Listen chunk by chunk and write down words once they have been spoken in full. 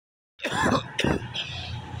The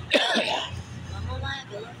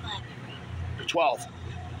 12th.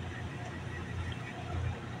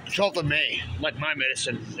 12th of May, like my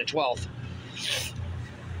medicine, the 12th.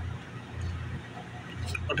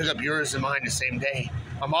 I'll pick up yours and mine the same day.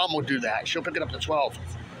 My mom will do that. She'll pick it up the 12th.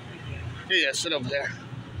 Yeah, sit over there.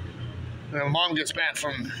 When my mom gets back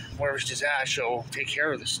from wherever she's at, she'll take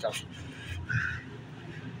care of this stuff.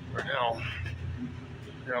 Right now,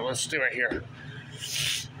 let's stay right here.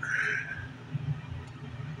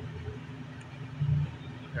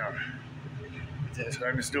 Yeah.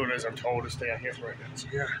 I'm just doing as I'm told to stay out here for right now. So,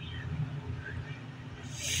 yeah.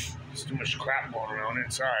 There's too much crap going around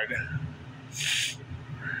inside.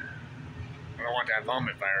 I don't want that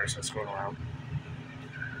vomit virus that's going around.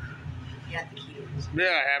 You got the keys. Yeah,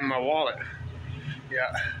 I have in my wallet.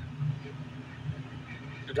 Yeah.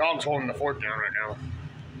 The dog's holding the fort down right now.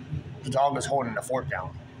 The dog is holding the fort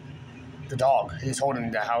down. The dog. He's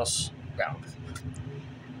holding the house down.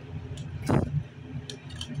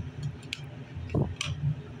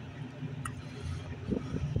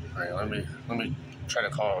 All right, let me try to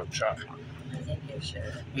call Chuck. I think you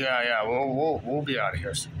should. Yeah, we'll be out of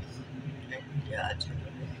here soon. Yeah.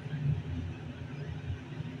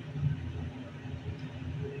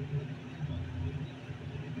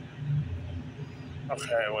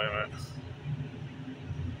 Okay, wait a minute.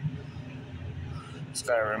 Just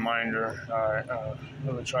got a reminder. All right,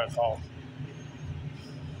 let me try to call.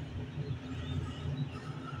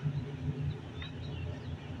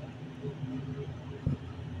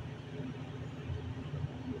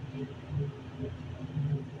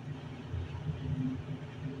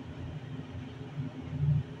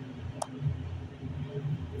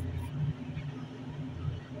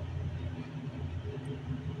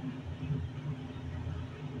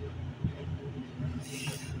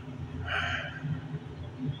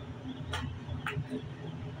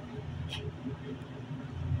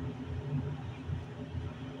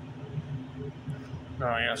 No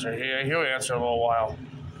answer. He'll answer in a little while.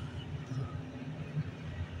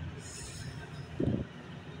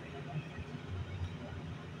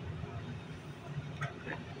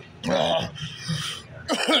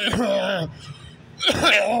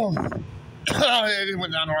 It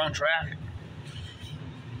went down the wrong track.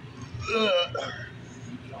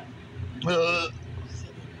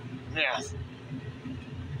 Yeah.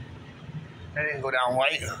 That didn't go down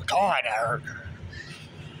right. God, that hurt.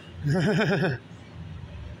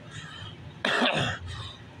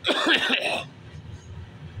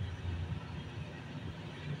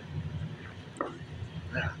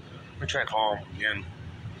 Yeah. Let me try to call him again.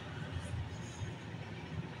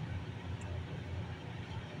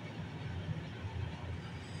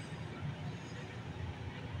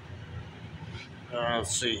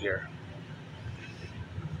 Let's see here.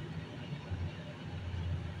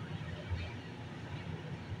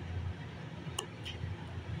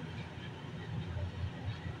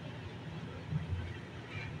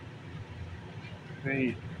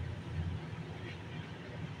 Hey.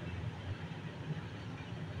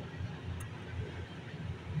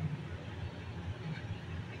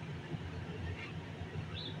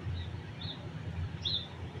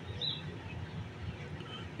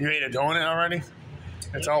 You ate a donut already?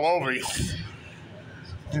 It's all over you.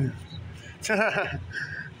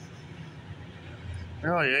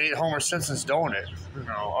 No, you ate Homer Simpson's donut.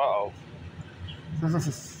 No,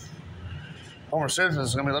 Homer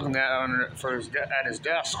Simpson's gonna be looking at his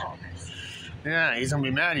desk. Yeah, he's gonna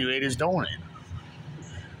be mad you ate his donut.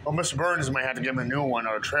 Well, Mr. Burns might have to give him a new one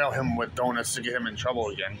or trail him with donuts to get him in trouble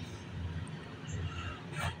again.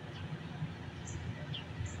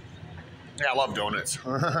 Yeah, I love donuts.